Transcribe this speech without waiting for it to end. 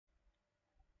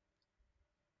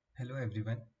Hello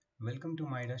everyone, welcome to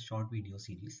my short video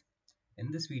series.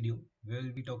 In this video, we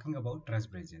will be talking about truss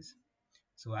bridges.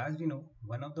 So as we know,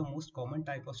 one of the most common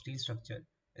type of steel structure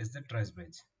is the truss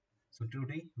bridge. So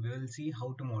today we will see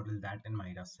how to model that in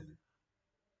Midas Civil.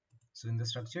 So in the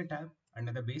structure tab,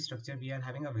 under the base structure, we are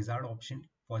having a wizard option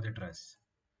for the truss.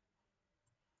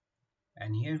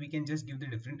 And here we can just give the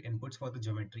different inputs for the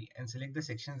geometry and select the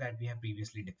sections that we have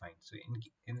previously defined. So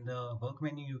in the work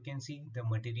menu, you can see the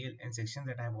material and sections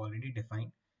that I have already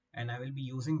defined, and I will be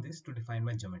using this to define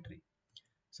my geometry.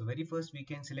 So very first we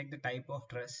can select the type of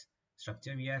truss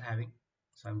structure we are having.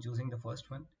 So I'm choosing the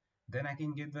first one. Then I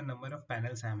can give the number of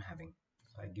panels I'm having.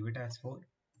 So I give it as 4.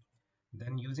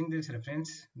 Then using this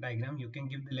reference diagram, you can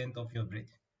give the length of your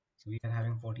bridge. So we are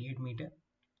having 48 meter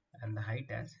and the height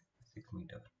as 6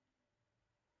 meter.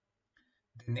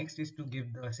 The next is to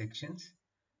give the sections.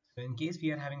 So in case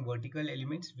we are having vertical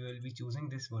elements, we will be choosing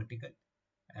this vertical,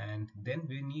 and then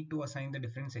we need to assign the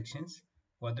different sections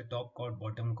for the top chord,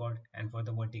 bottom chord, and for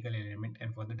the vertical element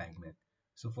and for the diagonal.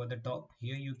 So for the top,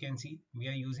 here you can see we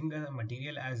are using the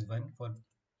material as one for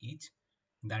each,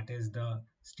 that is the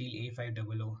steel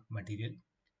A500 material,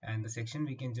 and the section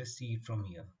we can just see it from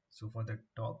here. So for the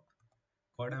top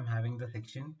chord, I'm having the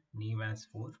section name as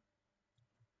 4,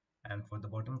 and for the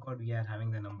bottom chord we are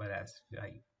having the number as 5.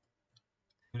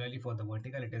 Similarly, for the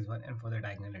vertical it is 1 and for the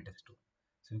diagonal it is 2.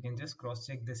 So you can just cross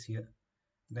check this here.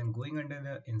 Then going under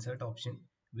the insert option,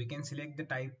 we can select the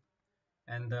type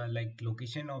and the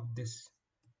location of this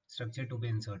structure to be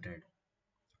inserted.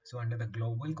 So under the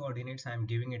global coordinates, I am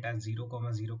giving it as 0,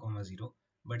 0, 0.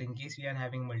 But in case we are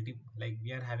having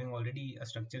we are having already a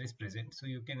structure is present, so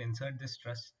you can insert this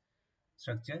truss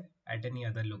structure at any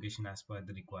other location as per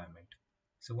the requirement.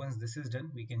 So once this is done,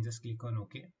 we can just click on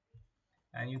OK,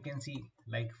 and you can see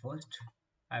first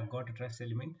I've got a truss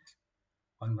element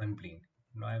on one plane.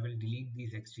 Now I will delete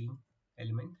these extreme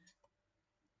elements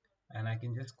and I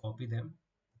can just copy them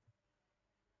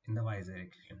in the y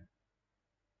direction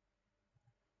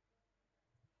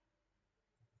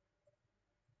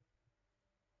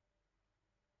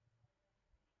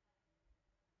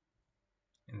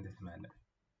in this manner.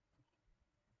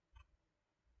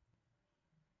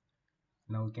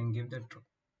 Now we can give the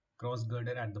cross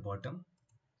girder at the bottom.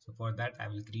 So for that I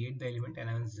will create the element and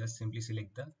I will just simply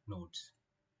select the nodes.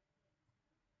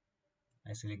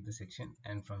 I select the section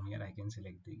and from here I can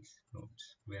select these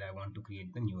nodes where I want to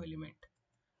create the new element.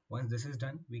 Once this is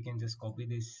done, we can just copy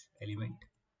this element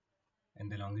in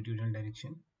the longitudinal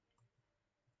direction.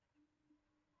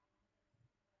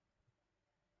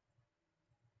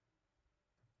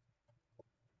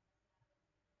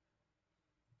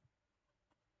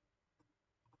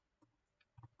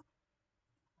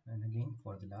 And again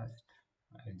for the last,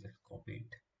 I'll just copy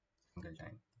it single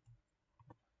time.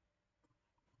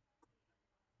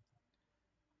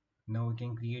 Now we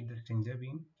can create the stringer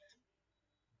beam.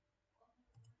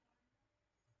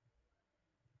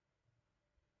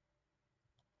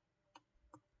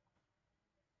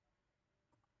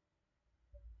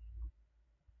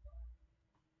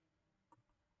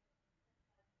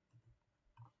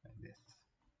 Like this,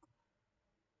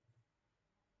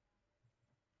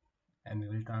 and we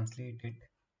will translate it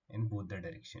in both the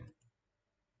direction.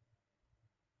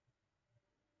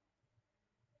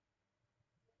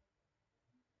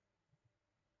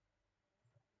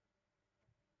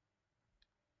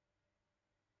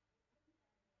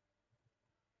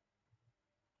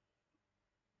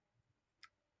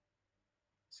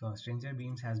 So our stringer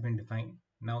beams has been defined.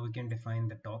 Now we can define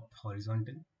the top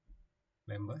horizontal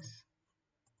members.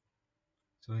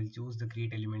 So we'll choose the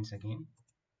create elements again.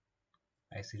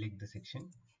 I select the section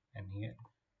and here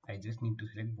I just need to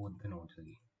select both the nodes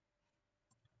again.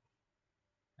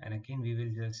 And again we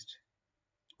will just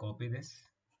copy this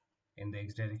in the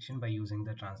x direction by using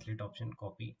the translate option,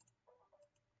 copy.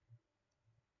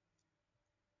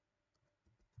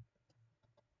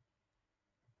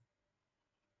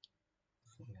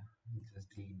 So yeah, we'll just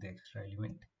delete the extra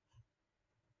element.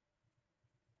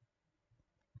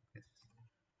 Yes.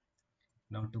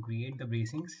 Now to create the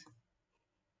bracings,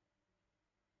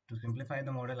 to simplify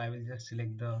the model, I will just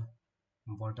select the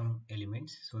bottom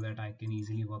elements so that I can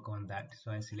easily work on that.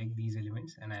 So I select these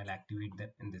elements and I'll activate them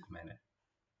in this manner.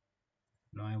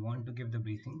 Now I want to give the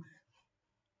bracings.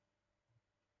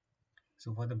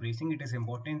 So for the bracing, it is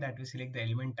important that we select the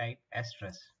element type as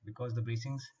truss because the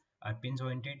bracings are pin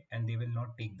jointed and they will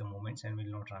not take the moments and will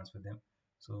not transfer them.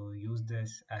 So use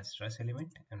this as truss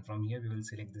element, and from here we will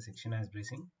select the section as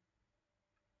bracing.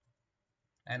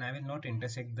 And I will not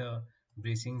intersect the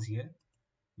bracings here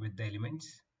with the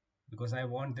elements because I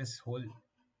want this whole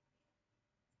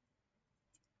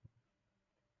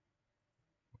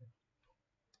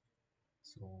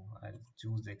So I'll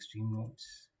choose the extreme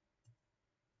nodes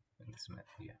in this manner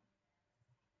here.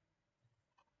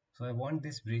 So I want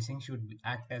this bracing should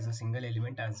act as a single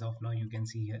element. As of now, you can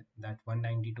see here that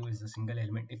 192 is a single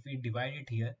element. If we divide it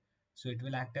here, so it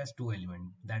will act as two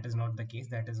element. That is not the case.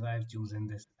 That is why I've chosen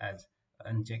this as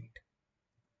unchecked.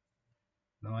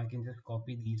 Now I can just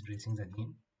copy these bracings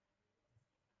again.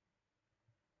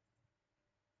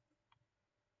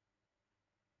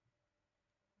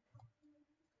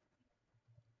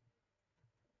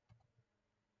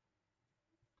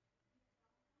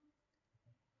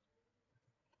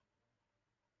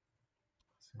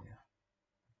 So yeah,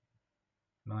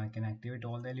 now I can activate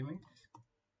all the elements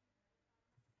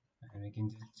and we can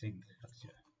just check the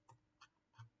structure.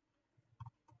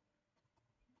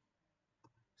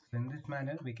 So in this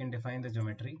manner, we can define the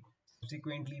geometry.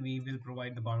 Subsequently, we will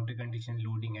provide the boundary condition,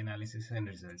 loading, analysis, and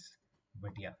results.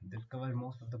 But yeah, this covers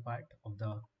most of the part of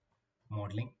the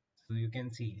modeling. So you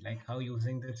can see like how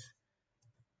using this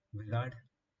wizard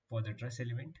for the truss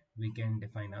element, we can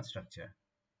define our structure.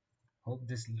 Hope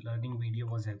this learning video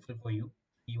was helpful for you.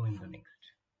 See you in the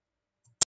next.